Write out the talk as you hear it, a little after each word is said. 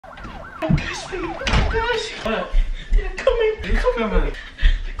Oh gosh, baby. Oh gosh. What? They're coming. Who's coming?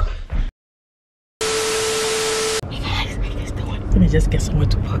 Let me just get somewhere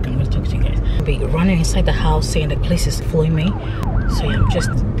to park. I'm gonna talk to you guys. I'll be running inside the house saying the police is following me. So yeah, I'm just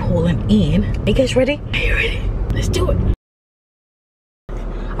pulling in. Are you guys ready? Are you ready? Let's do it.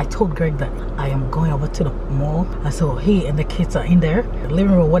 I told Greg that I am going over to the mall. And so he and the kids are in there, the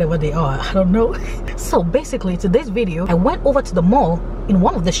living room, whatever they are, I don't know. So basically today's video, I went over to the mall in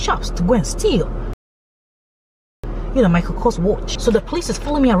one of the shops to go and steal, you know, Michael Kors watch. So the police is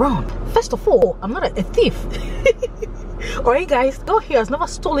following me around. First of all, I'm not a thief. Alright guys, girl here has never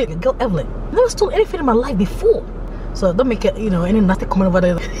stolen, girl Evelyn never stole anything in my life before. So don't make it, you know, nothing coming over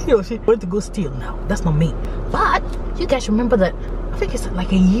there. You know, she went to go steal now. That's not me. But you guys remember that, I think it's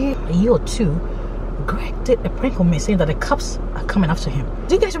like a year or two, Greg did a prank on me saying that the cops are coming after him.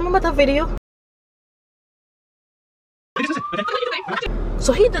 Do you guys remember that video?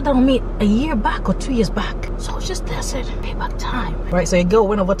 So he did that on me a year back or 2 years back. So I was just there, I said, payback time. Right, so a girl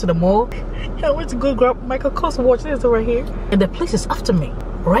went over to the mall. I went to go grab Michael Kors watch. This right here. And the police is after me,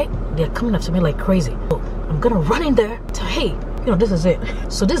 right? They're coming after me like crazy. So I'm gonna run in there to, hey, you know, this is it.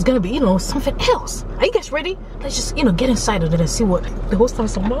 So this is gonna be, you know, something else. Are you guys ready? Let's just, you know, get inside of it and see what the whole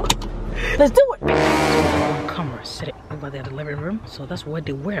stuff's about. Let's do it. So camera set it over there in the living room. So that's what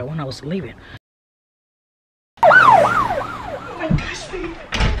they were when I was leaving. Oh my gosh, baby. Oh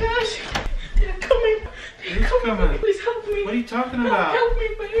my gosh. They're coming. They're coming. Please help me. What are you talking about? Help me,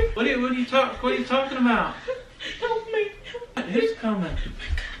 baby. What are you talking about? Help me. Who's coming?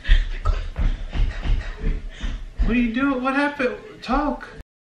 What are you doing? What happened? Talk.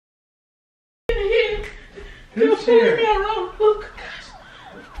 Here. Who's They're here? following me around. Look.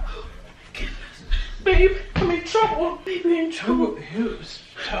 Oh my goodness. Babe, I'm in trouble. Baby, I'm in trouble. Who's?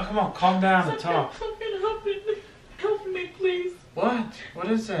 Come on, calm down and talk. Something happened. Help me, please. What?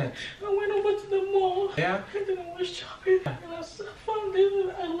 What is that? I went over to the mall. Yeah? And then I was shopping. And I found this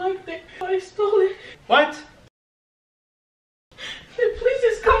and I liked it. I stole it. What? The police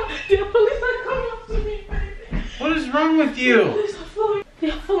is coming. The police are coming after me, baby. What is wrong with you? The police are following.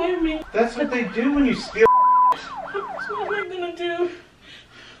 They're following me. That's what they do when you steal. What am I gonna do?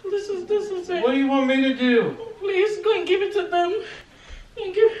 This is it. What do you want me to do? Please go and give it to them.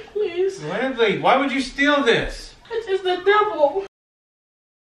 And give it, please. Leslie, why would you steal this? It's the devil.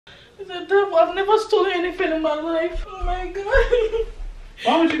 It's the devil. I've never stolen anything in my life. Oh my God.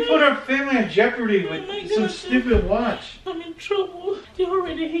 Why would you put our family in jeopardy with some stupid watch? I'm in trouble. They're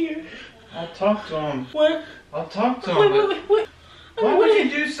already here. I'll talk to them. What? I'll talk to them. Wait. Why would you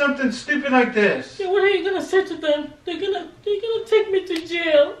do something stupid like this? What are you gonna say to them? They're gonna take me to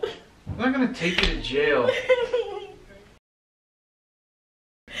jail. I'm not gonna take you to jail.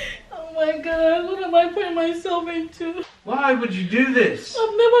 Oh my God, what am I putting myself into? Why would you do this?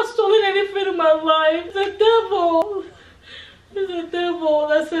 I've never stolen anything in my life. It's the devil. It's the devil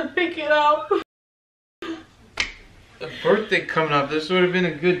that said pick it up. A birthday coming up. This would have been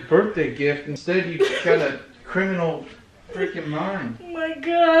a good birthday gift. Instead, you got a criminal freaking mind. Oh my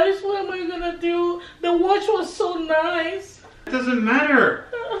gosh, what am I gonna do? The watch was so nice. It doesn't matter.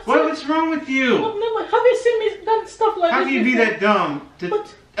 What's wrong with you? Have you seen me done stuff like How this? can you be that dumb?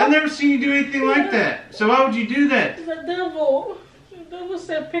 I've never seen you do anything like that. So why would you do that? It's the devil. The devil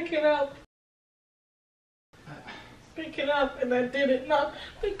said pick it up. Pick it up, and I did it. Now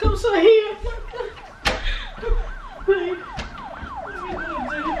the cops are here. Babe, what are we gonna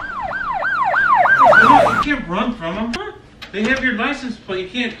do? You can't run from them. They have your license plate. You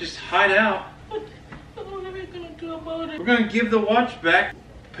can't just hide out. What are we gonna do about it? We're gonna give the watch back,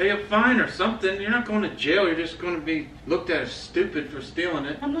 pay a fine or something. You're not going to jail. You're just going to be looked at as stupid for stealing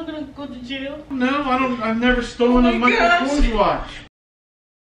it. I'm not gonna go to jail. No, I've never stolen a Michael Kors watch.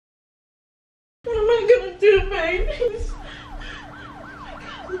 What am I gonna do, babe?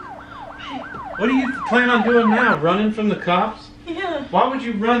 What do you plan on doing now? Running from the cops? Yeah. Why would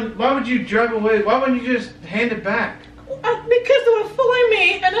you run? Why would you drive away? Why wouldn't you just hand it back? Because they were following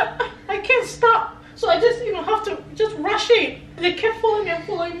me, and I can't stop. So I just, have to just rush it. They kept following me and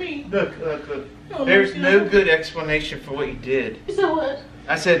following me. Look. Oh, There's no good explanation for what you did. Is that what?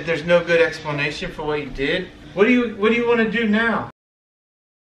 I said there's no good explanation for what you did. What do you want to do now?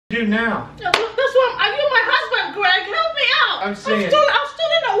 That's what are you my husband, Greg? Help me out. I'm saying. I'm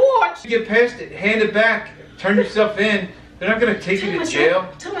stealing a watch. You get past it, hand it back, turn yourself in. They're not gonna take you to jail.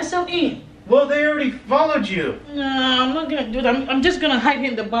 Turn myself in. Well, they already followed you. No, I'm not gonna do that. I'm just gonna hide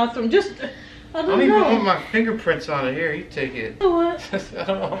in the bathroom. I don't even know. want my fingerprints on it. Here, you take it. What? I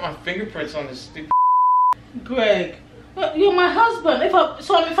don't want my fingerprints on this stupid. Greg, you're my husband. If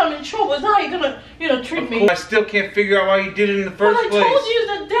I'm in trouble, is that how you're gonna, treat me? I still can't figure out why you did it in the first place. I told you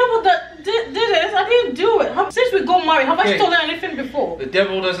the devil that did it. I didn't do it. Since we got married, have I Hey. stolen anything before? The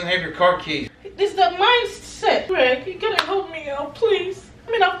devil doesn't have your car keys. This is the mindset. Greg, you gotta help me out, please.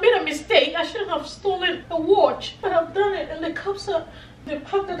 I mean, I've made a mistake. I shouldn't have stolen a watch, but I've done it, and the cops are they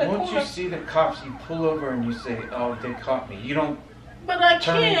parked at the Once corner. you see the cops, you pull over and you say, "Oh, they caught me." You don't But I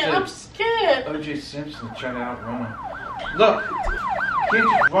turn can't. into I'm scared. O.J. Simpson and try to outrun him. Look, you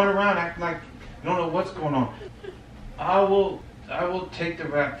can't just run around acting like you don't know what's going on. I will take the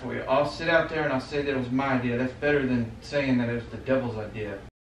rap for you. I'll sit out there and I'll say that it was my idea. That's better than saying that it was the devil's idea.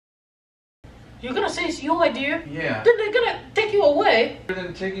 You're gonna say it's your idea? Yeah. Then they're gonna take you away. Better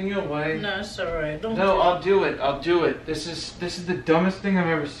than taking you away. No, it's alright. Don't. No, I'll do it. I'll do it. This is the dumbest thing I've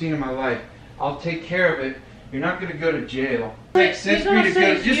ever seen in my life. I'll take care of it. You're not gonna go to jail. It makes sense for you to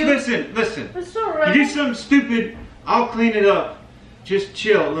go. Just listen. It's alright. You do something stupid, I'll clean it up. Just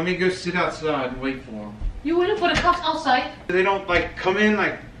chill. Let me go sit outside and wait for them. You waiting for the cops outside? They don't like come in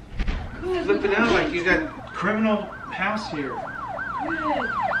like flipping out like you got criminal house here.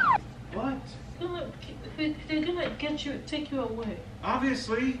 What? They're gonna take you away.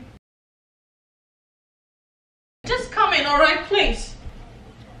 Obviously. Just come in, alright, please.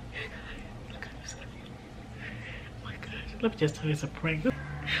 Oh my gosh, let me just tell you it's a prank.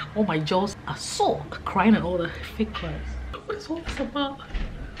 All my jaws are sore, crying and all the fake cries. What is all this about?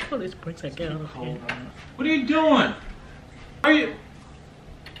 All these pranks I get out of here. What are you doing? Are you?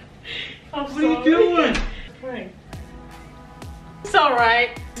 What are you doing? Prank. It's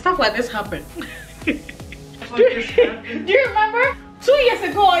alright. Stuff like this happen. Stuff like this happened? Do you remember? 2 years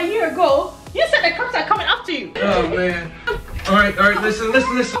ago, a year ago, you said the cops are coming after you. Oh man. Alright, listen.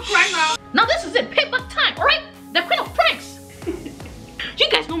 Right now. Now this is it, payback time, alright? The queen of pranks. You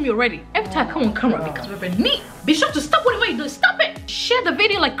guys know me already. Every time I come on camera because we've been neat. Be sure to stop whatever you're doing. Stop it. Share the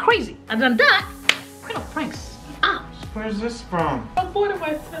video like crazy. And then that, queen of pranks. Ah. Where's this from? I'm bored of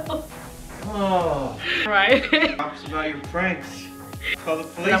myself. Oh. Right. Talks about your pranks. Call the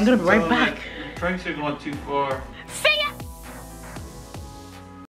police. I'm gonna be right and tell them back. that your pranks are going too far.